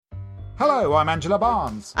Hello, I'm Angela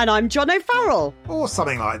Barnes. And I'm John O'Farrell. Or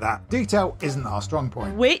something like that. Detail isn't our strong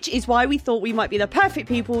point. Which is why we thought we might be the perfect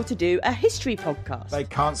people to do a history podcast. They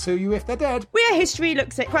can't sue you if they're dead. We're History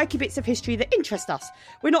looks at quirky bits of history that interest us.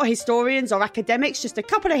 We're not historians or academics, just a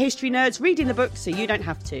couple of history nerds reading the books so you don't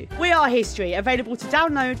have to. We Are History, available to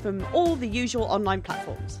download from all the usual online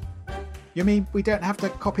platforms. You mean we don't have to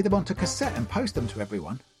copy them onto cassette and post them to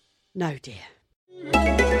everyone? No, dear.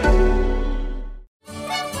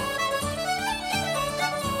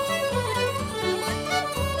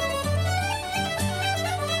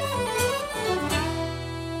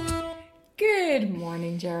 Good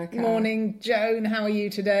morning, Jericho. Morning, Joan. How are you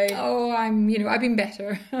today? Oh, I've been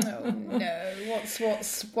better. Oh no, what's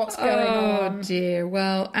going on? Oh dear.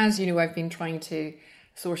 Well, as you know, I've been trying to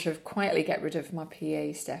sort of quietly get rid of my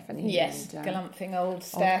PA, Stephanie. Yes, and, galumphing old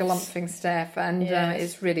Steph. Galumphing Steph, and Yes.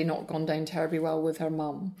 it's really not gone down terribly well with her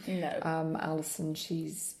mum. No. Alison,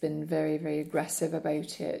 she's been very, very aggressive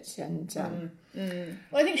about it, and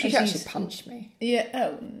Well, I think she actually punched me. Yeah.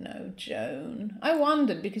 Oh no, Joan. I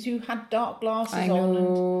wondered because you had dark glasses I on.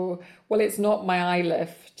 know. Well, it's not my eye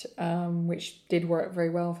lift, which did work very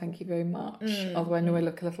well. Thank you very much. Although I know I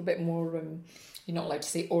look a little bit more. You're not allowed to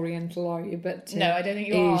say Oriental, are you? But No, I don't think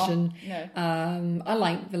you Asian. are. No. I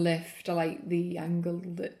like the lift. I like the angle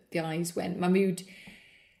that the eyes went. My mood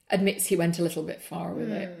admits he went a little bit far with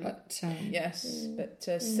it, but Yes, but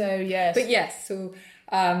so yes. But yes, so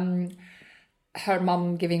her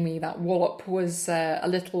mum giving me that wallop was a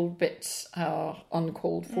little bit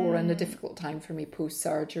uncalled for and a difficult time for me post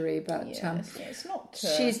surgery. But it's not.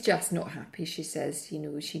 she's just not happy. She says, she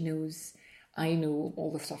knows. I know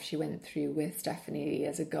all the stuff she went through with Stephanie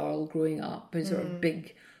as a girl growing up, as a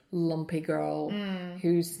big, lumpy girl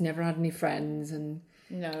who's never had any friends and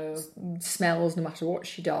smells no matter what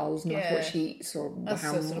she does, no matter what she eats or That's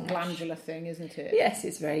how a sort of much. glandular thing, isn't it? Yes,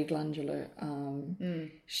 it's very glandular.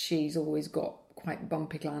 She's always got quite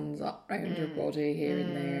bumpy glands up round her body here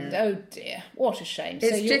and there. Oh dear, what a shame.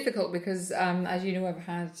 It's difficult because, as you know, I've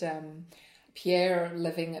had Pierre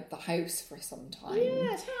living at the house for some time.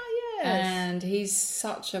 Yes. And he's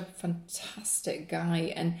such a fantastic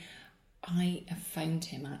guy, and I have found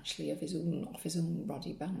him actually off his own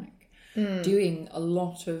ruddy back, doing a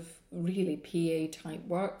lot of really PA type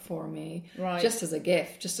work for me, just as a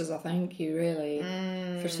gift, just as a thank you, really,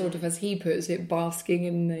 for sort of, as he puts it, basking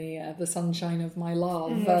in the sunshine of my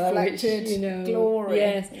love, reflected glory.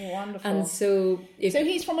 Yes, wonderful. And so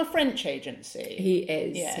he's from a French agency. He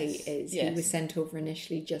is. Yes. He is. Yes. He was sent over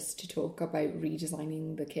initially just to talk about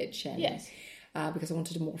redesigning the kitchen. Yes. Because I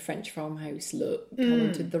wanted a more French farmhouse look. I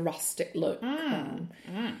wanted the rustic look.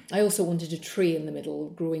 I also wanted a tree in the middle,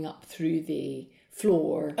 growing up through the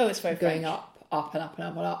floor. Oh, it's very going French. up and up and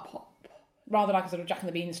up and up. Rather like a sort of Jack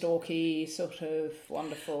and the Beanstalky sort of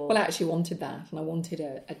wonderful. Well, I actually wanted that, and I wanted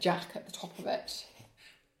a jack at the top of it,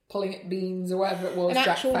 pulling at beans or whatever it was. an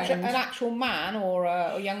actual man or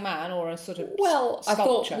a young man or a sort of Well, sculpture. I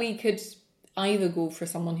thought we could either go for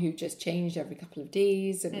someone who just changed every couple of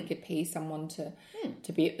days, and we could pay someone to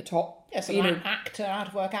be at the top. Yes, an actor, out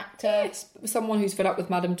of work actor. Yes, someone who's fed up with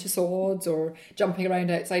Madame Tussauds or jumping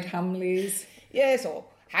around outside Hamleys. Yes, or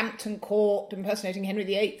Hampton Court impersonating Henry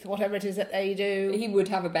VIII, whatever it is that they do. He would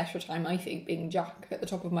have a better time, I think, being Jack at the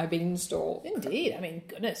top of my beanstalk. Indeed. I mean,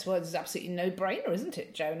 goodness, well, it's absolutely no-brainer, isn't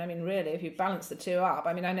it, Joan? I mean, really, if you balance the two up.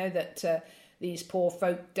 I mean, I know that these poor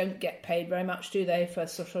folk don't get paid very much, do they, for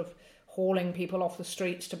sort of hauling people off the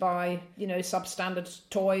streets to buy, substandard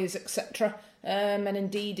toys, etc. And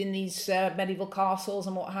indeed, in these medieval castles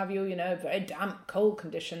and what have you, very damp, cold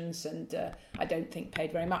conditions, and I don't think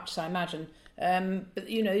paid very much, so I imagine. But,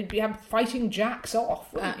 you'd be fighting jacks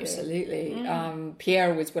off, wouldn't you? Absolutely.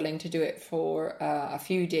 Pierre was willing to do it for a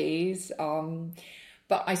few days,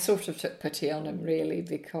 but I sort of took pity on him, really,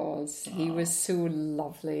 because he was so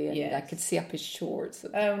lovely, and I could see up his shorts.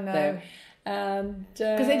 Oh, no. There. And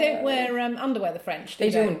because they don't wear underwear, the French, do they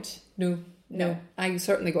they? don't. No. I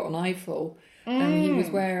certainly got an eyeful. He was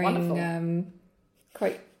wearing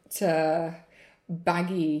quite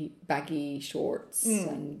baggy shorts,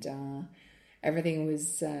 and everything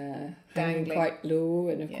was hanging quite low.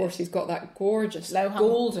 And of course, he's got that gorgeous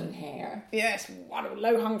golden hair. Yes,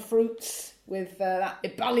 low-hung fruits with that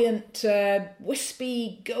ebullient,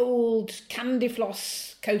 wispy gold candy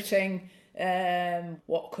floss coating.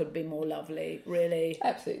 What could be more lovely, really?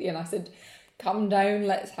 Absolutely. And I said, come down,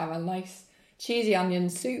 let's have a nice cheesy onion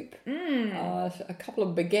soup, a couple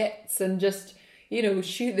of baguettes, and just,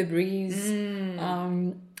 shoot the breeze.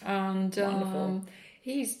 Wonderful.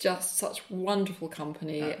 He's just such wonderful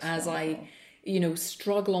company, as I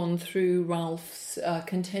struggle on through Ralph's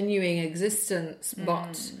continuing existence,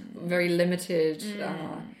 but very limited,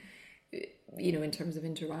 in terms of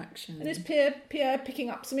interaction. And is Pierre picking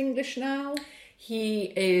up some English now? He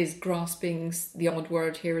is grasping the odd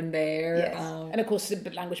word here and there. Yes. And of course, the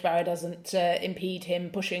language barrier doesn't impede him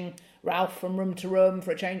pushing Ralph from room to room for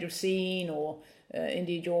a change of scene, or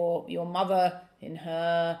indeed your mother in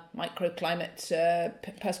her microclimate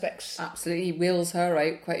perspex. Absolutely, he wheels her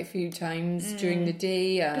out quite a few times during the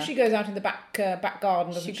day. She goes out in the back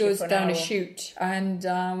garden, doesn't she? She goes down a chute,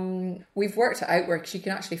 and we've worked it out where she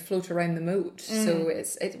can actually float around the moat. So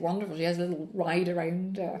it's wonderful. She has a little ride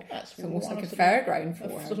around. It's almost like a fairground for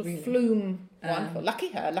her. Sort of really. Flume. Wonderful. Lucky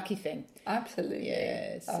her. Lucky thing. Absolutely.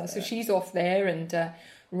 Yes. So she's off there, and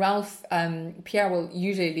Ralph, Pierre will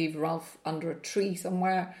usually leave Ralph under a tree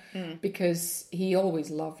somewhere because he always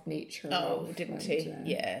loved nature. Oh, Ralph, didn't he?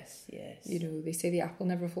 Yes. They say the apple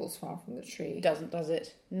never falls far from the tree. Doesn't, does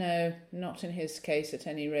it? No, not in his case at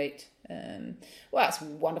any rate. Well, that's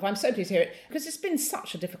wonderful. I'm so pleased to hear it, because it's been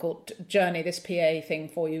such a difficult journey, this PA thing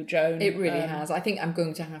for you, Joan. It really has. I think I'm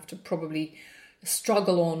going to have to probably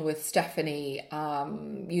struggle on with Stephanie.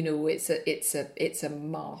 It's a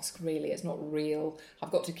mask, really. It's not real. I've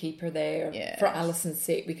got to keep her there for Alison's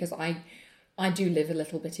sake, because I do live a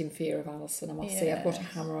little bit in fear of Alison, I must say. I've got a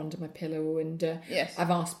hammer under my pillow, and I've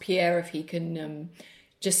asked Pierre if he can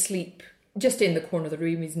just sleep just in the corner of the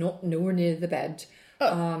room. He's not nowhere near the bed.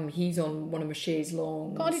 He's on one of my chaise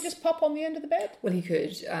longs. Can't he just pop on the end of the bed? Well, he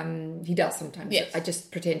could. He does sometimes. Yes. I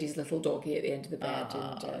just pretend he's a little doggy at the end of the bed.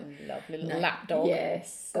 Lovely little lap dog.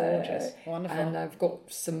 Yes. Gorgeous. Wonderful. And I've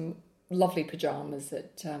got some lovely pyjamas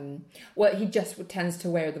that... he just tends to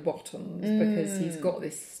wear the bottoms because he's got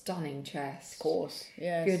this stunning chest. Of course,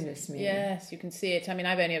 yes. Goodness me. Yes, you can see it. I mean,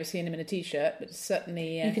 I've only ever seen him in a T-shirt, but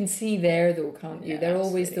certainly... You can see there, though, can't you? Yeah, They're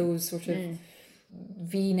always absolutely. those sort of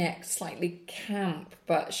V-neck, slightly camp,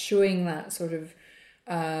 but showing that sort of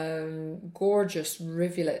gorgeous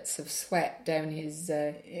rivulets of sweat down his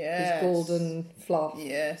golden fluff.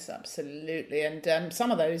 Yes, absolutely. And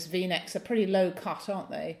some of those V-necks are pretty low cut,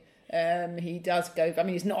 aren't they? He does go... I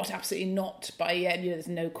mean, he's absolutely not by yet. There's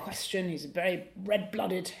no question. He's very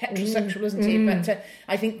red-blooded heterosexual, isn't he? But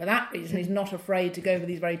I think for that reason, he's not afraid to go for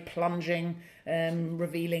these very plunging,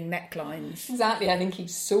 revealing necklines. Exactly. I think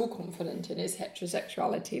he's so confident in his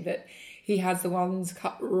heterosexuality that he has the ones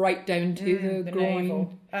cut right down to the groin.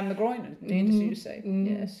 Navel. And the groin, indeed, as you say.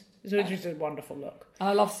 Yes. It's just a wonderful look. And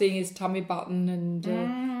I love seeing his tummy button and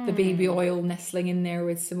the baby oil nestling in there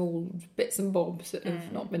with some old bits and bobs that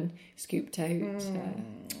have not been scooped out.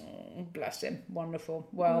 Bless him. Wonderful.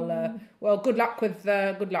 Well, good luck with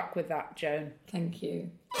that, Joan. Thank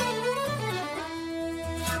you.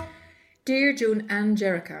 Dear Joan and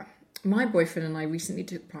Jericha, my boyfriend and I recently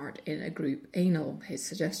took part in a group anal, his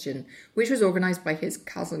suggestion, which was organised by his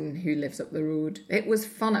cousin who lives up the road. It was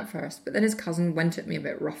fun at first, but then his cousin went at me a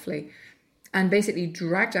bit roughly and basically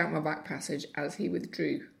dragged out my back passage as he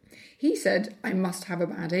withdrew. He said I must have a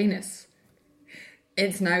bad anus.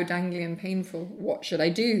 It's now dangling and painful. What should I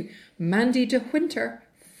do? Mandy de Winter,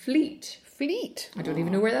 Fleet. Fleet? I don't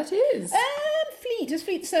even know where that is. Fleet. There's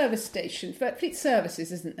Fleet service station. Fleet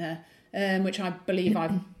services, isn't there? Which I believe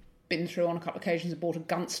I've been through on a couple of occasions. I bought a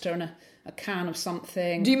Gunster and a can of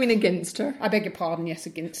something. Do you mean a Ginster? I beg your pardon, yes, a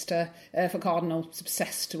Ginster. For Cardinal was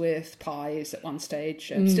obsessed with pies at one stage.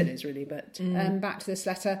 Still is, really, but back to this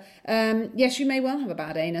letter. Yes, you may well have a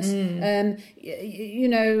bad anus.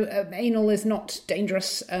 Anal is not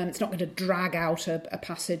dangerous. It's not going to drag out a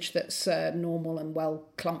passage that's normal and well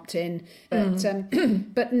clumped in. But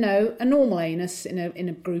but no, a normal anus in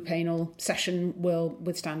a group anal session will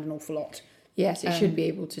withstand an awful lot. Yes, it should be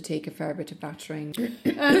able to take a fair bit of battering.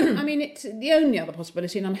 I mean, it's the only other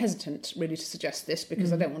possibility, and I'm hesitant really to suggest this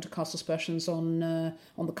because I don't want to cast aspersions on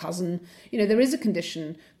the cousin. There is a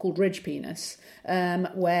condition called ridge penis,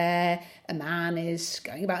 where a man is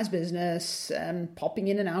going about his business, popping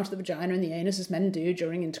in and out of the vagina and the anus as men do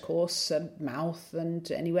during intercourse, mouth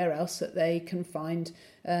and anywhere else that they can find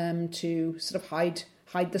to sort of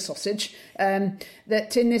hide the sausage.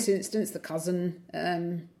 That in this instance, the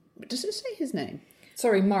cousin. Does it say his name?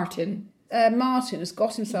 Sorry, Martin. Martin has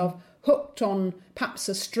got himself hooked on perhaps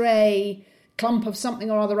a stray clump of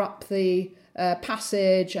something or other up the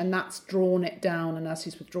passage, and that's drawn it down. And as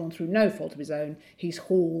he's withdrawn through no fault of his own, he's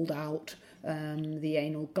hauled out the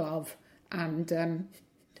anal glove and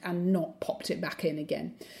not popped it back in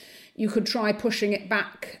again. You could try pushing it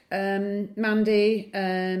back, Mandy,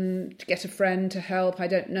 to get a friend to help. I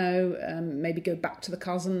don't know. Maybe go back to the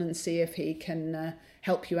cousin and see if he can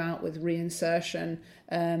help you out with reinsertion.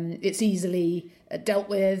 It's easily dealt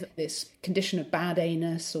with, this condition of bad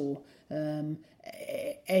anus, or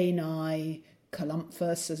ani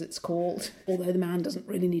columphus, as it's called. Although the man doesn't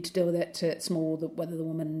really need to deal with it, it's more whether the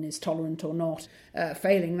woman is tolerant or not.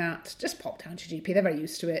 Failing that, just pop down to GP. They're very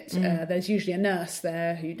used to it. There's usually a nurse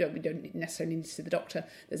there who we don't necessarily need to see the doctor.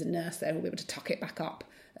 There's a nurse there who'll be able to tuck it back up,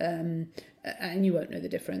 and you won't know the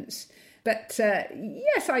difference. But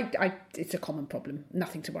yes, it's a common problem.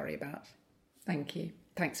 Nothing to worry about. Thank you.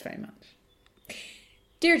 Thanks very much.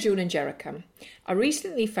 Dear Joan and Jericha, I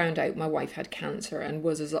recently found out my wife had cancer and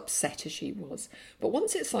was as upset as she was. But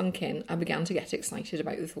once it sunk in, I began to get excited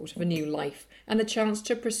about the thought of a new life and the chance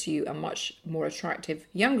to pursue a much more attractive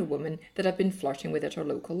younger woman that I've been flirting with at our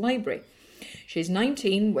local library. She's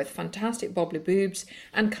 19 with fantastic bobbly boobs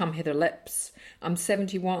and come hither lips. I'm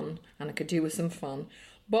 71 and I could do with some fun.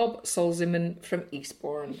 Bob Solziman from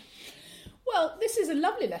Eastbourne. Well, this is a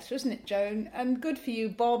lovely letter, isn't it, Joan? And good for you,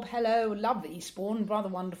 Bob. Hello, love Eastbourne, rather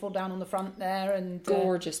wonderful down on the front there, and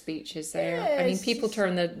gorgeous beaches there. Yes. I mean, people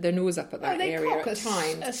turn their nose up at that area at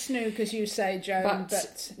times. A snook, as you say, Joan,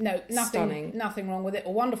 but no, nothing wrong with it.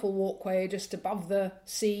 A wonderful walkway just above the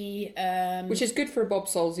sea, which is good for Bob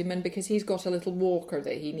Solziman because he's got a little walker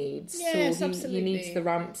that he needs. Yes, so absolutely. He needs the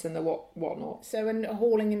ramps and the whatnot. So, and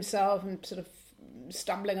hauling himself and sort of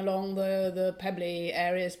stumbling along the pebbly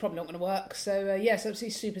area is probably not going to work. So yes,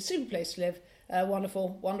 absolutely super place to live.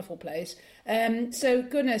 Wonderful place. So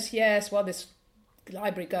goodness, yes. Well, this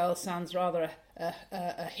library girl sounds rather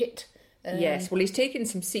a hit. Yes, well, he's taken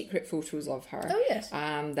some secret photos of her. Oh yes.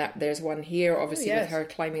 There's one here, obviously, with her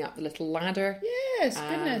climbing up the little ladder. Yes,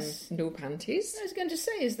 goodness. No panties. I was going to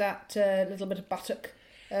say, is that little bit of buttock?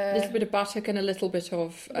 A little bit of buttock and a little bit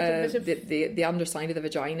of the underside of the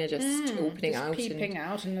vagina just opening just out, peeping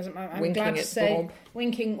out, and I'm glad to say, Bob.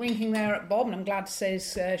 winking there at Bob, and I'm glad to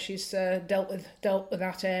say she's dealt with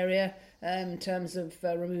that area in terms of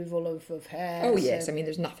removal of hair. Oh yes, I mean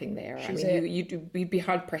there's nothing there. I mean you'd be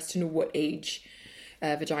hard pressed to know what age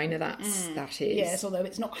vagina that is. Yes, although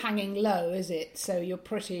it's not hanging low, is it? So you're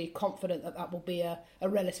pretty confident that will be a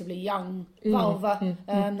relatively young vulva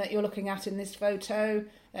that you're looking at in this photo.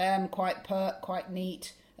 Quite pert, quite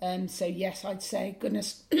neat. So yes, I'd say,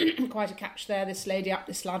 goodness, quite a catch there, this lady up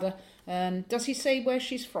this ladder. Does he say where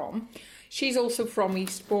she's from? She's also from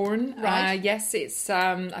Eastbourne. Right. Yes, it's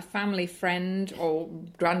a family friend or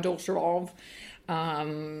granddaughter of.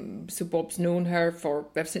 So Bob's known her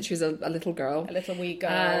ever since she was a little girl. A little wee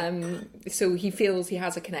girl. So he feels he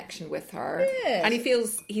has a connection with her. Yes. And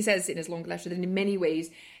he says in his long letter that in many ways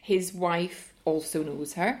his wife also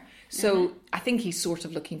knows her. So I think he's sort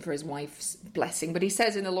of looking for his wife's blessing. But he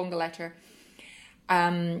says in the longer letter,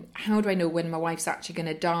 how do I know when my wife's actually going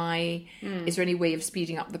to die? Is there any way of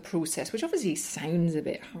speeding up the process? Which obviously sounds a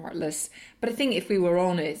bit heartless. But I think if we were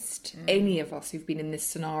honest, any of us who've been in this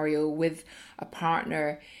scenario with a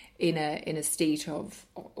partner in a state of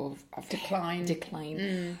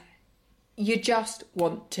decline, you just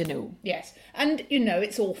want to know. Yes, and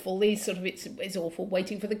it's awful. It's awful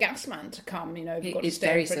waiting for the gas man to come. If you've got to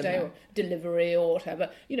stay for a day or delivery or whatever.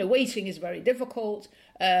 Waiting is very difficult.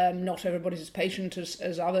 Not everybody's as patient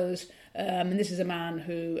as others. And this is a man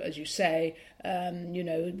who, as you say,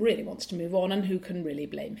 really wants to move on, and who can really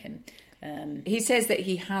blame him? He says that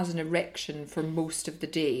he has an erection for most of the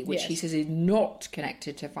day, which he says is not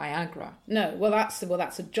connected to Viagra. No, well, that's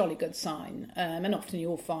a jolly good sign. And often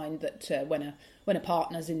you'll find that when a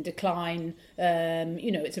partner's in decline,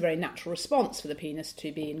 it's a very natural response for the penis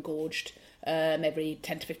to be engorged every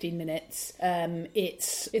 10 to 15 minutes.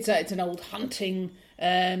 It's an old hunting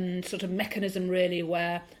sort of mechanism, really,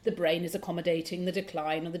 where the brain is accommodating the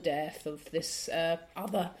decline or the death of this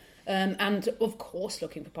other. And of course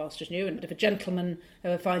looking for pastures new. And if a gentleman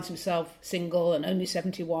finds himself single and only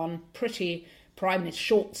 71, pretty prime in his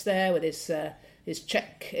shorts there with his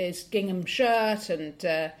gingham shirt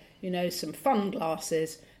and some fun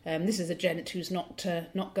glasses. This is a gent who's not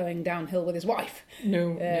going downhill with his wife.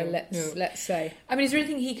 No. Let's say. I mean, is there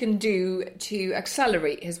anything he can do to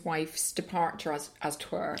accelerate his wife's departure, as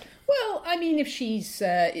 'twere? Well, I mean, if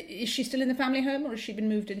is she still in the family home, or has she been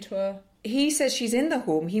moved into a? He says she's in the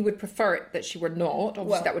home. He would prefer it that she were not.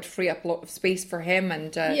 Obviously, that would free up a lot of space for him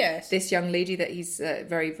and this young lady that he's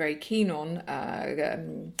very, very keen on,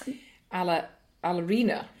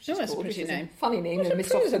 Alarina. Oh, that's a pretty name. Funny name. They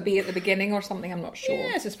missed off the B at the beginning or something, I'm not sure.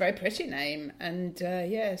 Yes, it's a very pretty name, and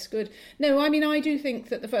yes, good. No, I mean, I do think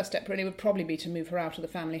that the first step really would probably be to move her out of the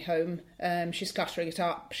family home. She's cluttering it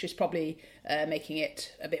up. She's probably making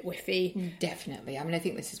it a bit whiffy. Definitely. I mean, I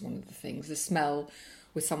think this is one of the things. The smell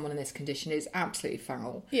with someone in this condition is absolutely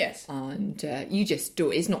foul. Yes. And you just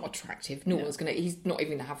do. It's not attractive. He's not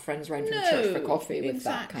even going to have friends around from church for coffee with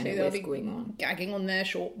that kind of whiff going on. Gagging on their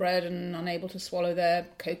shortbread and unable to swallow their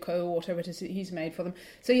cocoa or whatever it is that he's made for them.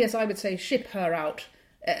 So yes, I would say ship her out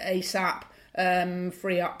ASAP,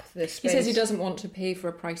 free up the space. He says he doesn't want to pay for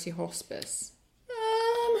a pricey hospice.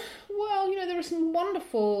 Well, there are some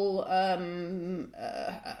wonderful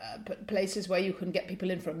places where you can get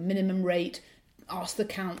people in for a minimum rate. Ask the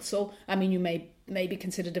council. I mean, you may maybe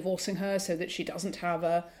consider divorcing her so that she doesn't have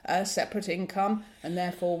a separate income and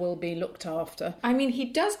therefore will be looked after. I mean, he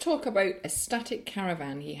does talk about a static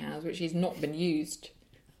caravan he has, which he's not been used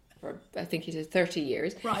for, I think he says 30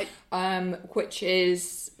 years. Right. Which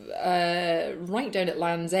is right down at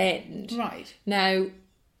Land's End. Right. Now,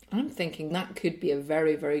 I'm thinking that could be a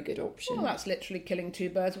very, very good option. Well, that's literally killing two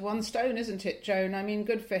birds with one stone, isn't it, Joan? I mean,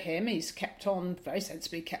 good for him. He's very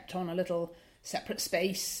sensibly kept on a little separate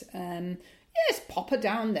space. Yes, pop her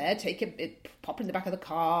down there, pop her in the back of the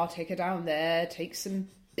car, take her down there, take some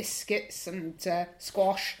biscuits and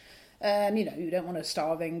squash. You don't want her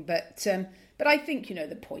starving, but I think,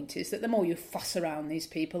 the point is that the more you fuss around these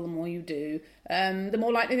people, the more you do, the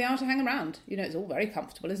more likely they are to hang around. It's all very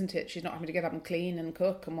comfortable, isn't it? She's not having to get up and clean and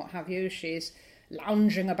cook and what have you. She's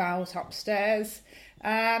lounging about upstairs.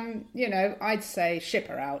 I'd say ship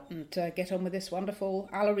her out and get on with this wonderful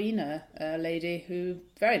Alarina lady who,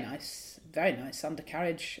 very nice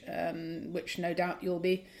undercarriage, which no doubt you'll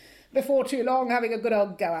be, before too long, having a good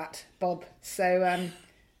old go at, Bob. So,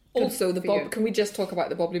 also, can we just talk about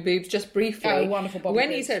the bobbly boobs just briefly? Oh, wonderful bobbly boobs.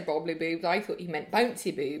 When he said bobbly boobs, I thought he meant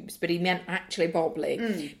bouncy boobs, but he meant actually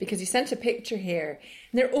bobbly, because he sent a picture here.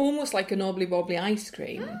 And they're almost like a knobbly bobbly ice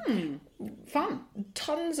cream. Fun.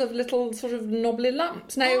 Tons of little sort of knobbly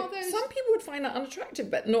lumps. Now, some people would find that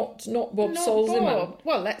unattractive, but not Bob Solzimmer.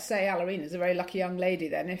 Well, let's say Alarina's a very lucky young lady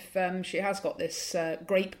then, if she has got this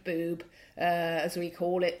grape boob, as we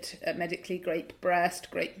call it, medically grape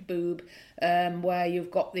breast, grape boob, where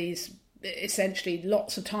you've got these essentially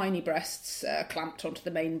lots of tiny breasts clamped onto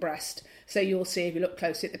the main breast. So you'll see, if you look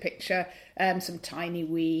closely at the picture, some tiny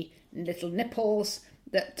wee little nipples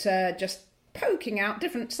that just poking out,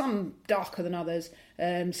 different, some darker than others,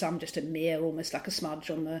 some just a mere, almost like a smudge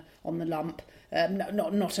on the lump.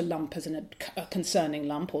 Not a lump as in a concerning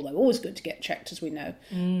lump, although always good to get checked, as we know.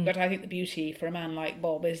 But I think the beauty for a man like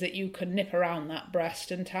Bob is that you can nip around that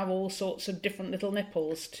breast and have all sorts of different little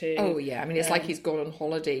nipples to... Oh, yeah. I mean, it's like he's gone on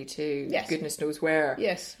holiday to goodness knows where.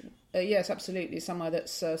 Yes. Yes, absolutely. Somewhere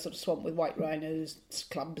that's sort of swamped with white rhinos,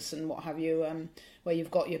 clubs and what have you, where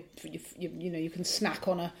you've got you can snack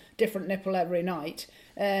on a different nipple every night.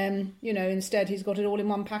 Instead he's got it all in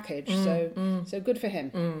one package. So good for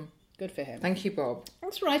him. Good for him. Thank you, Bob.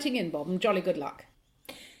 Thanks for writing in, Bob, and jolly good luck.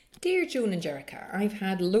 Dear Joan and Jericha, I've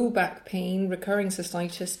had low back pain, recurring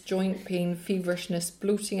cystitis, joint pain, feverishness,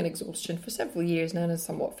 bloating and exhaustion for several years now and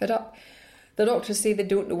somewhat fed up. The doctors say they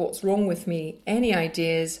don't know what's wrong with me. Any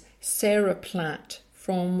ideas? Sarah Platt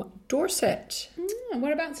from Dorset.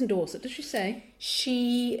 Whereabouts in Dorset, does she say?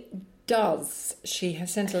 She does. She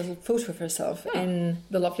has sent a little photo of herself in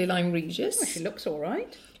the lovely Lyme Regis. Well, she looks all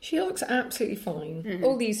right. She looks absolutely fine.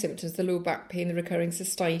 All these symptoms, the low back pain, the recurring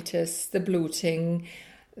cystitis, the bloating,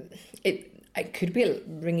 it could be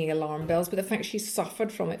ringing alarm bells, but the fact she's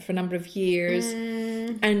suffered from it for a number of years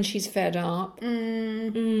and she's fed up.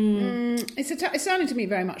 It's sounding to me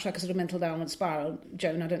very much like a sort of mental downward spiral,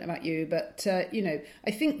 Joan. I don't know about you, but, I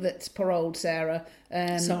think that poor old Sarah,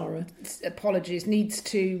 apologies, needs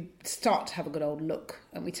to start to have a good old look.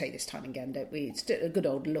 And we take this time again, don't we? It's a good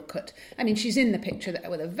old look at... I mean, she's in the picture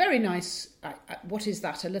with a very nice... what is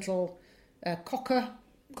that? A little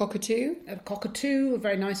Cockatoo? A cockatoo, a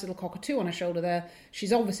very nice little cockatoo on her shoulder there.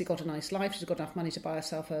 She's obviously got a nice life. She's got enough money to buy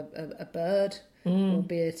herself a bird,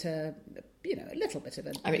 albeit a little bit of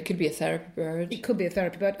a... I mean, it could be a therapy bird. It could be a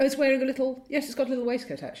therapy bird. Oh, it's wearing a little... Yes, it's got a little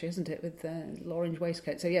waistcoat, actually, isn't it? With a little orange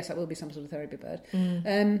waistcoat. So, yes, that will be some sort of therapy bird.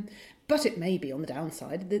 But it may be, on the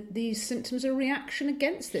downside, that these symptoms are a reaction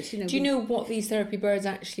against this. Do you know what these therapy birds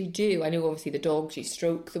actually do? I know, obviously, the dogs, you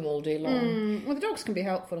stroke them all day long. Well, the dogs can be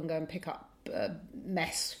helpful and go and pick up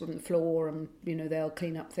mess from the floor, and they'll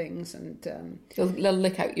clean up things, and They'll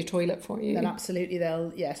lick out your toilet for you.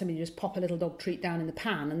 they'll you just pop a little dog treat down in the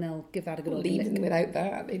pan and they'll give that a good old Leave lick. them without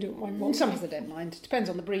that, they don't mind one. Sometimes they don't mind. It depends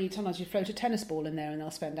on the breed. Sometimes you float a tennis ball in there and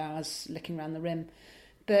they'll spend hours licking around the rim.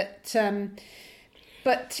 But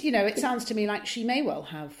it sounds to me like she may well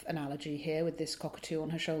have an allergy here with this cockatoo on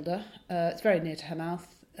her shoulder. It's very near to her mouth.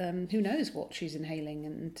 Who knows what she's inhaling,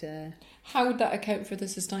 and how would that account for the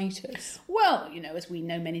cystitis? Well, as we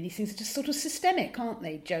know, many of these things are just sort of systemic, aren't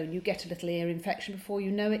they, Joan? You get a little ear infection before you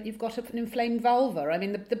know it, you've got an inflamed vulva. I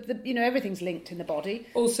mean, everything's linked in the body.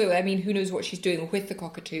 Also, I mean, who knows what she's doing with the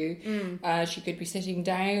cockatoo? She could be sitting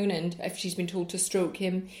down, and if she's been told to stroke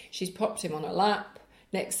him, she's popped him on her lap.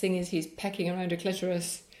 Next thing is he's pecking around her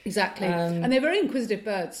clitoris. Exactly. And they're very inquisitive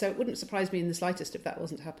birds, so it wouldn't surprise me in the slightest if that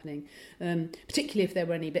wasn't happening, particularly if there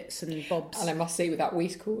were any bits and bobs. And I must say, with that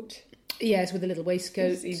waistcoat. Yes, with a little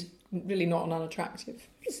waistcoat. He's really not an unattractive.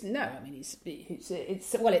 No, I mean,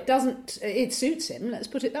 it suits him, let's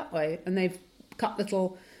put it that way. And they've cut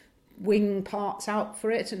little wing parts out for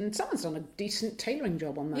it, and someone's done a decent tailoring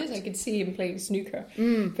job on that. Yes, I could see him playing snooker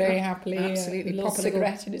very happily. Absolutely, a little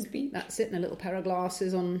cigarette in his beak. That's it, and a little pair of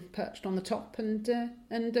glasses perched on the top, and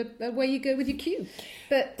away you go with your cue.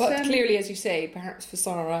 But clearly, as you say, perhaps for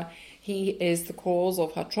Sarah, he is the cause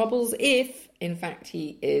of her troubles, if in fact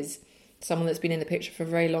he is someone that's been in the picture for a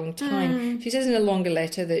very long time. She says in a longer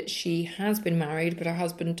letter that she has been married, but her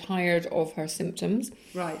husband tired of her symptoms.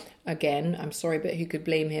 Right. Again, I'm sorry, but who could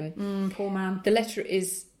blame him? Poor man. The letter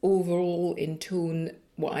is overall in tone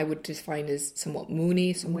what I would define as somewhat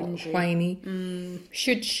moany, somewhat whiny.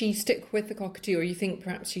 Should she stick with the cockatoo, or you think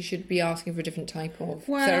perhaps she should be asking for a different type of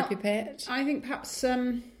therapy pet? I think perhaps,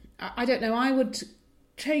 I don't know, I would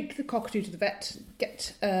take the cockatoo to the vet,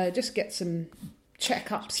 get some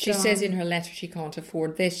checkups. She says in her letter she can't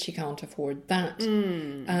afford this, she can't afford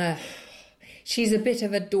that. She's a bit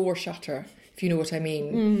of a door shutter, if you know what I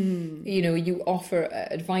mean. You offer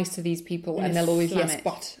advice to these people, and they'll always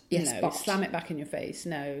but slam it back in your face.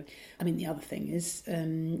 No, I mean, the other thing is,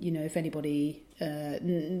 if anybody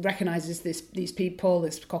recognises these people,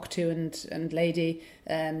 this cockatoo and lady,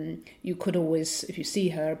 you could always, if you see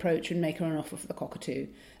her, approach and make her an offer for the cockatoo.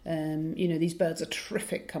 These birds are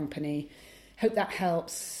terrific company. Hope that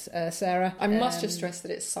helps, Sarah. I must just stress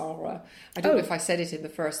that it's Sarah. I don't know if I said it in the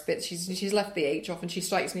first bit. She's left the H off, and she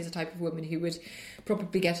strikes me as a type of woman who would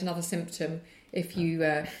probably get another symptom if you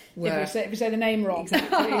were... If you say the name wrong.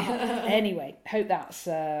 Exactly. Anyway, hope that's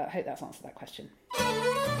answered that question.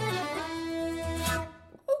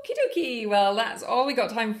 Okie dokie. Well, that's all we got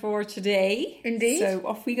time for today. Indeed. So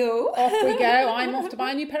off we go. Off we go. I'm off to buy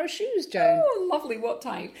a new pair of shoes, Joan. Oh, lovely. What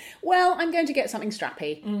type? Well, I'm going to get something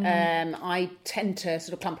strappy. I tend to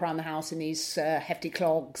sort of plump around the house in these hefty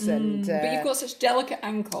clogs. And but you've got such delicate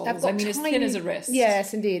ankles. I mean, as thin as a wrist.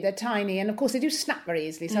 Yes, indeed. They're tiny. And, of course, they do snap very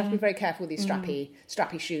easily, so I have to be very careful with these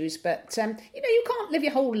strappy shoes. But, you can't live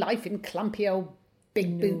your whole life in clumpy old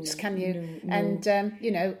big boots, can you? No. And,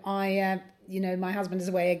 my husband is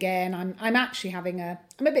away again. I'm actually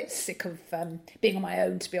I'm a bit sick of being on my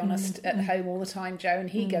own, to be honest, at home all the time, Joan.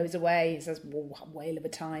 He goes away. He says, a whale of a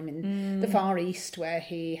time in the Far East, where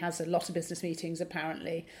he has a lot of business meetings,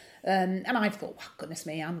 apparently. And I've thought, goodness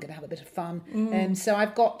me, I'm going to have a bit of fun. So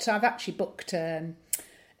I've actually booked a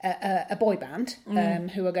boy band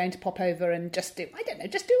who are going to pop over and just do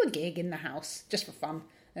a gig in the house, just for fun.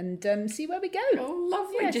 And see where we go. Oh,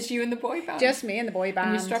 lovely. Yes. Just you and the boy band. Just me and the boy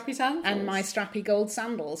band. And your strappy sandals. And my strappy gold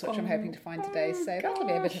sandals, which I'm hoping to find today. So that'll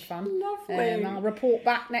be a bit of fun. Lovely. And I'll report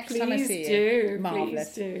back next time I see you.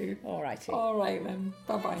 Marvellous. Please do. All righty. All right then.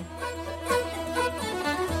 Bye-bye.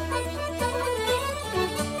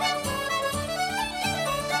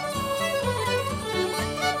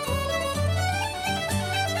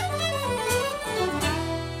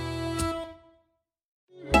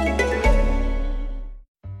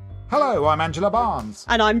 Hello, I'm Angela Barnes.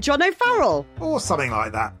 And I'm John O'Farrell. Or something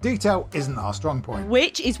like that. Detail isn't our strong point.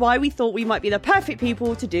 Which is why we thought we might be the perfect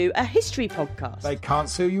people to do a history podcast. They can't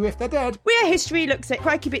sue you if they're dead. We Are History looks at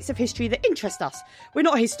quirky bits of history that interest us. We're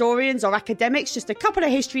not historians or academics, just a couple of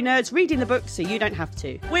history nerds reading the books so you don't have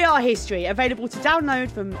to. We Are History, available to download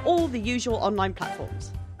from all the usual online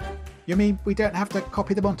platforms. You mean we don't have to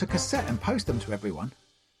copy them onto cassette and post them to everyone?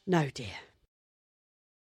 No, dear.